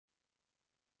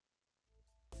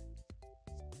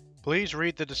Please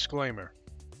read the disclaimer.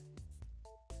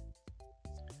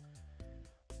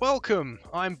 Welcome,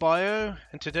 I'm Bio,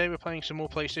 and today we're playing some more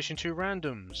PlayStation 2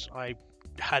 randoms. I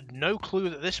had no clue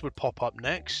that this would pop up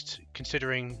next,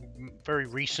 considering very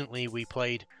recently we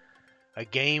played a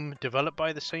game developed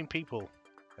by the same people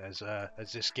as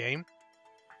this game.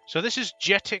 So this is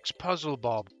Jetix Buzzle.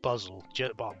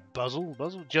 Jetix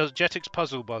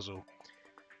Puzzle Buzzle.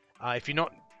 If you're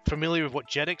not familiar with what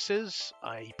Jetix is,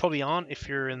 you probably aren't if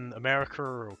you're in America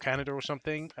or Canada or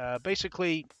something.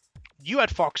 Basically, you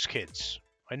had Fox Kids.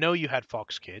 I know you had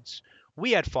Fox Kids.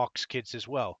 We had Fox Kids as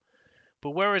well.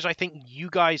 But whereas I think you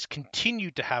guys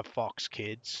continued to have Fox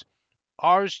Kids,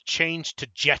 ours changed to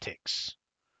Jetix,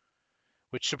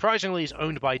 which surprisingly is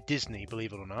owned by Disney,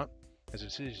 believe it or not, as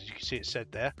you can see it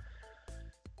said there.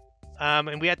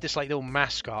 And we had this like little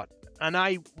mascot, and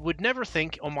I would never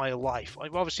think on my life.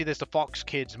 Like, obviously, there's the Fox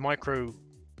Kids Micro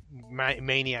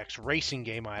Maniacs racing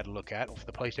game I had to look at for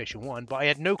the PlayStation 1, but I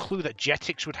had no clue that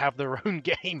Jetix would have their own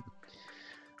game.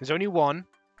 There's only one.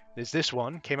 There's this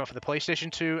one. Came out for the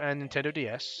PlayStation 2 and Nintendo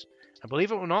DS. And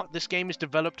believe it or not, this game is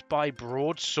developed by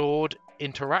Broadsword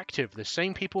Interactive, the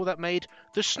same people that made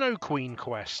the Snow Queen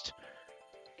quest.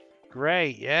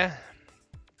 Great, yeah?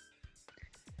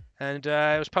 And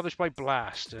it was published by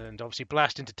Blast, and obviously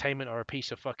Blast Entertainment are a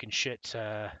piece of fucking shit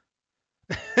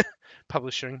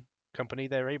publishing company.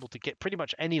 They're able to get pretty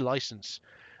much any license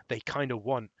they kind of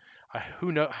want. I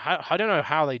don't know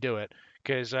how they do it,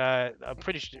 because I'm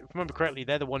pretty sure, if I remember correctly,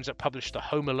 they're the ones that published the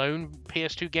Home Alone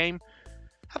PS2 game.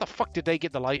 How the fuck did they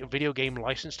get the video game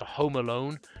license to Home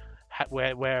Alone,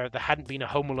 where there hadn't been a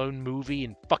Home Alone movie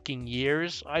in fucking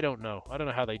years? I don't know. I don't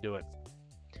know how they do it.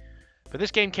 But this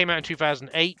game came out in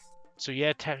 2008, so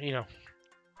yeah,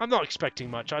 I'm not expecting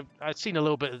much. I've seen a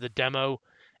little bit of the demo.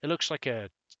 It looks like a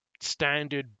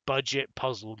standard budget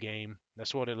puzzle game.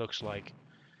 That's what it looks like.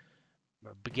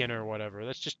 A beginner or whatever.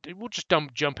 We'll just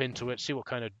jump into it, see what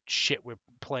kind of shit we're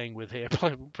playing with here.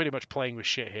 Pretty much playing with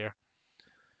shit here.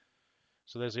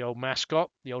 So there's the old mascot,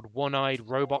 the old one-eyed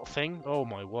robot thing. Oh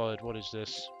my word, what is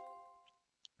this?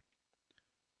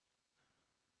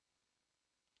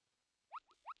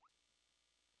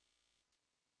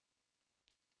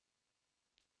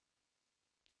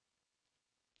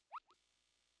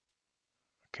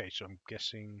 Okay, so I'm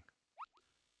guessing...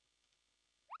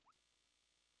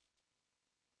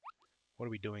 What are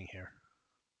we doing here?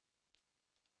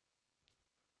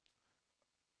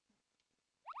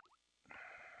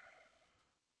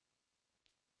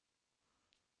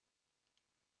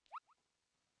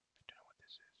 I don't know what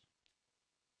this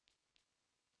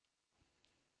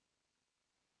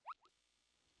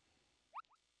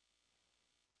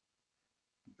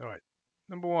is. Alright,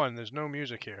 number one, there's no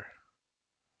music here.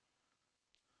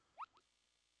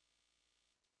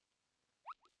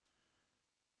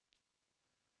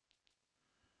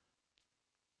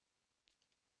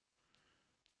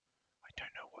 I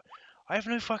don't know what... I have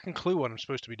no fucking clue what I'm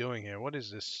supposed to be doing here. What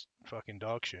is this fucking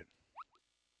dog shit?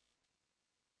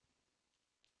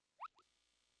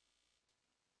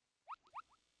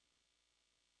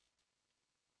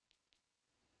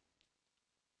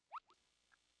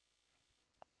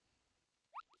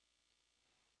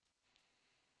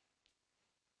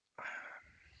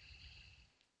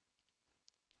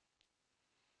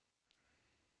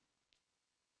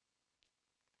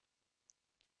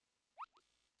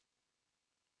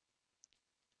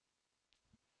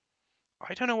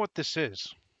 I don't know what this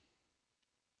is.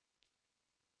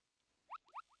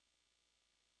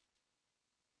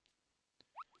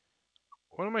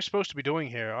 What am I supposed to be doing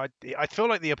here? I feel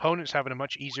like the opponent's having a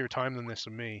much easier time than this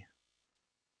than me.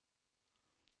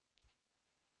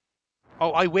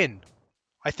 Oh, I win.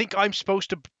 I think I'm supposed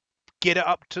to get it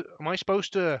up to... Am I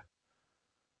supposed to...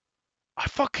 I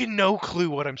fucking no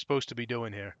clue what I'm supposed to be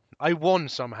doing here. I won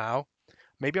somehow.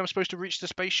 Maybe I'm supposed to reach the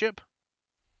spaceship?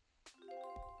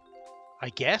 I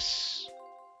guess?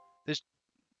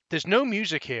 There's no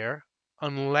music here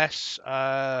unless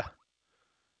the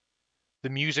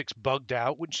music's bugged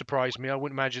out. Wouldn't surprise me. I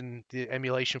wouldn't imagine the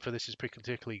emulation for this is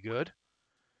particularly good.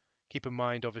 Keep in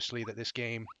mind, obviously, that this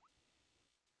game...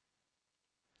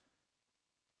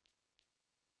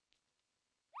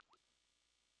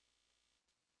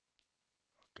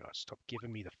 God, stop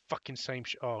giving me the fucking same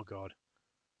shit. Oh, God.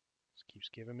 This keeps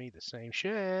giving me the same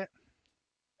shit.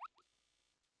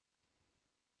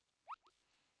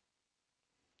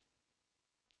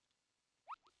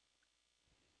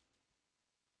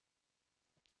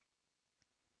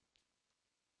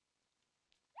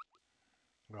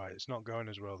 Right, it's not going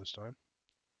as well this time.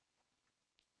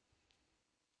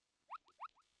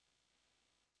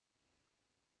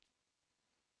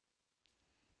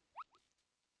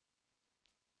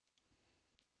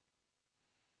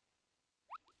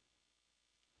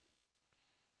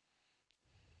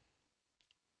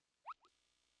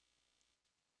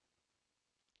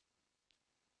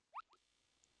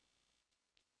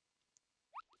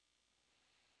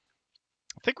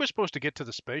 think we're supposed to get to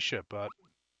the spaceship, but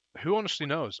who honestly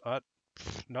knows?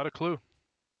 Not a clue.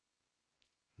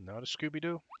 Not a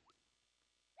Scooby-Doo.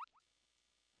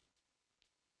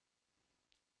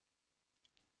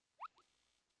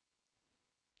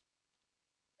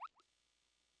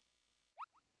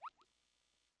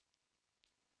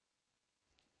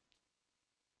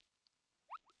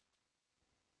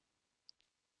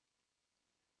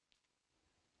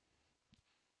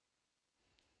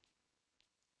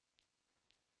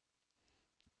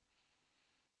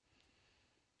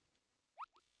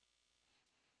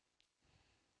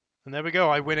 And there we go.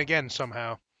 I win again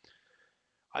somehow.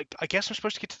 I guess I'm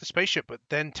supposed to get to the spaceship, but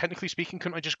then technically speaking,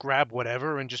 couldn't I just grab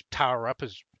whatever and just tower up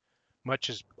as much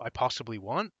as I possibly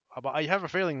want? But I have a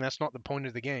feeling that's not the point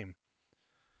of the game.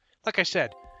 Like I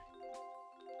said,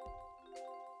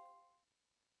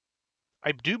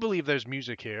 I do believe there's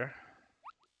music here,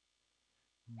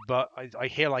 but I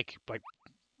hear like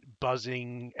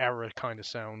buzzing error kind of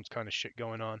sounds, kind of shit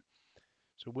going on.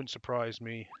 So it wouldn't surprise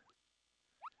me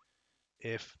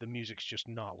if the music's just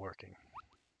not working.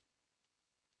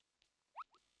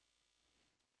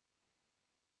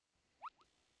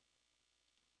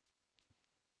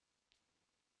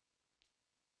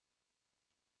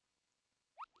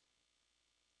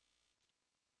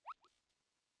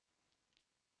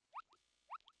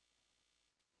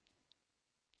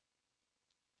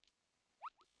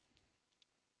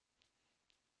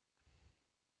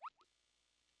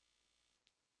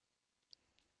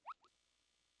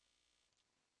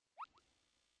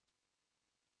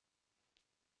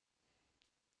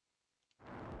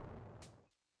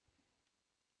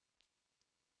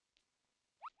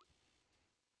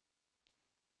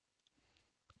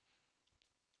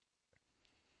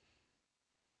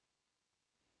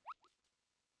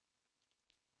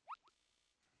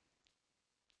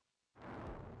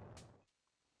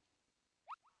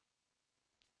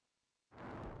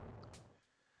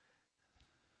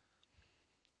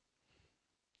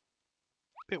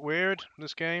 Bit weird,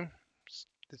 this game.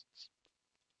 It's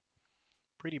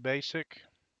pretty basic.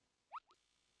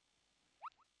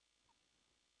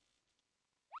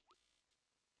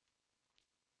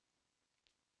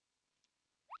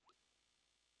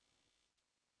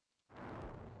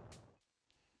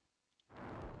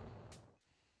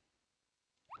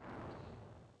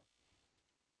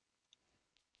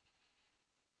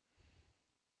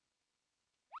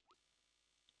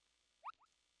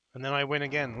 And then I win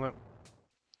again, look.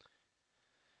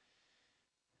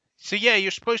 So yeah,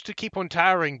 you're supposed to keep on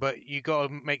towering, but you gotta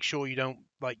make sure you don't,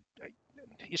 like,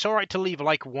 it's alright to leave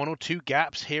like one or two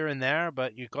gaps here and there,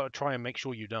 but you've got to try and make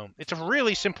sure you don't. It's a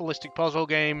really simplistic puzzle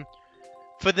game.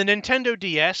 For the Nintendo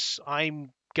DS,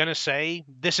 I'm gonna say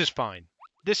this is fine.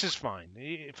 This is fine.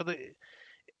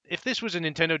 If this was a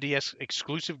Nintendo DS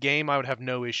exclusive game, I would have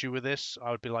no issue with this.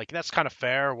 I would be like, that's kind of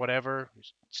fair, or whatever.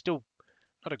 It's still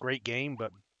not a great game,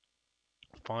 but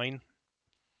fine.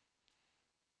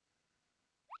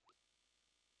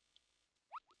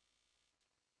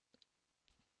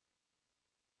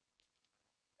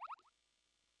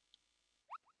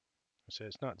 So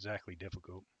it's not exactly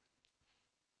difficult.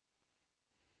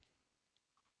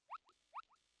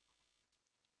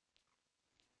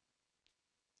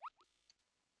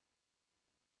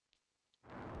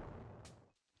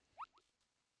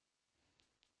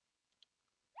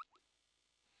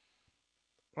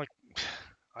 Like,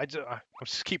 I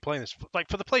just keep playing this. Like,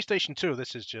 for the PlayStation 2,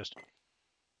 this is just...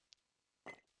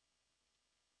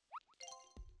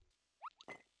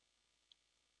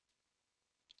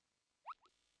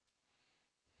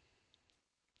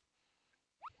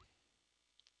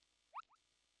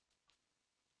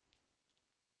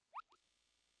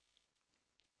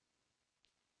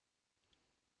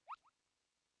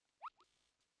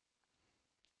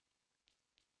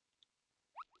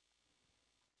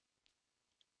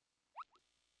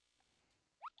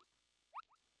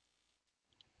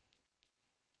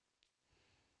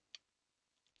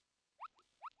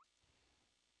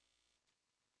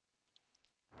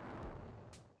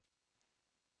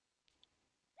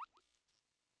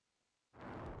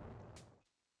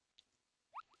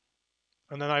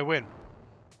 And then I win.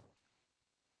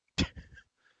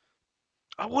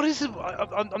 What is it?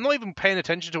 I'm not even paying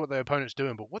attention to what the opponent's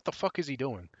doing, but what the fuck is he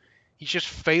doing? He's just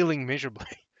failing miserably.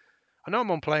 I know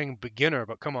I'm on playing beginner,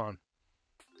 but come on.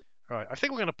 Right, I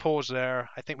think we're going to pause there.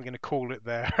 I think we're going to call it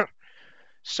there.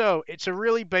 So, it's a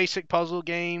really basic puzzle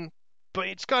game, but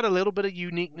it's got a little bit of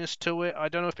uniqueness to it. I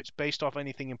don't know if it's based off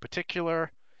anything in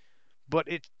particular, but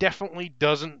it definitely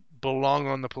doesn't belong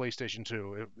on the PlayStation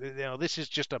 2. This is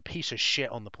just a piece of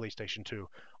shit on the PlayStation 2.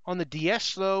 On the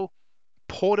DS, though,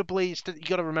 portably, you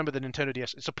got to remember the Nintendo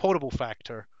DS. It's a portable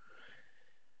factor.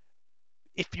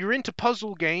 If you're into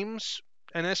puzzle games,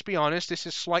 and let's be honest, this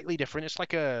is slightly different. It's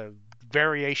like a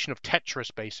variation of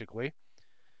Tetris, basically.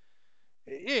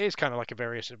 It is kind of like a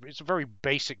various. It's a very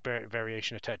basic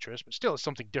variation of Tetris, but still, it's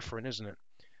something different, isn't it?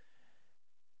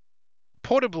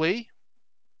 Portably,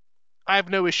 I have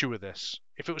no issue with this.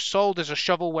 If it was sold as a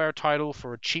shovelware title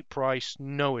for a cheap price,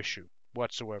 no issue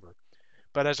whatsoever.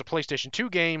 But as a PlayStation 2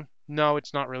 game, no,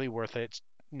 it's not really worth it.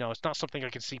 It's not something I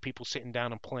can see people sitting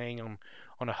down and playing on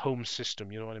a home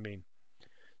system. You know what I mean?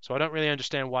 So I don't really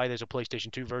understand why there's a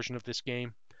PlayStation 2 version of this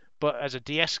game. But as a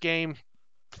DS game,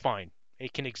 fine,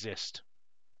 it can exist.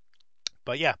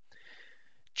 But yeah,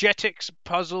 Jetix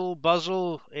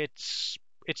Buzzle.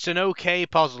 It's an okay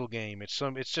puzzle game.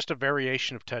 It's just a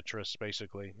variation of Tetris,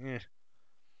 basically.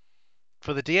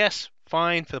 For the DS,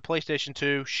 fine. For the PlayStation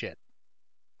 2, shit.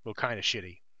 Well, kind of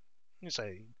shitty.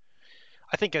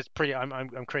 I think that's pretty.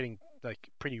 I'm creating like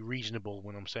pretty reasonable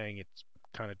when I'm saying it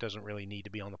kind of doesn't really need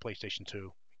to be on the PlayStation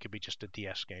 2. It could be just a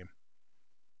DS game.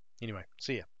 Anyway,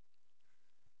 see ya.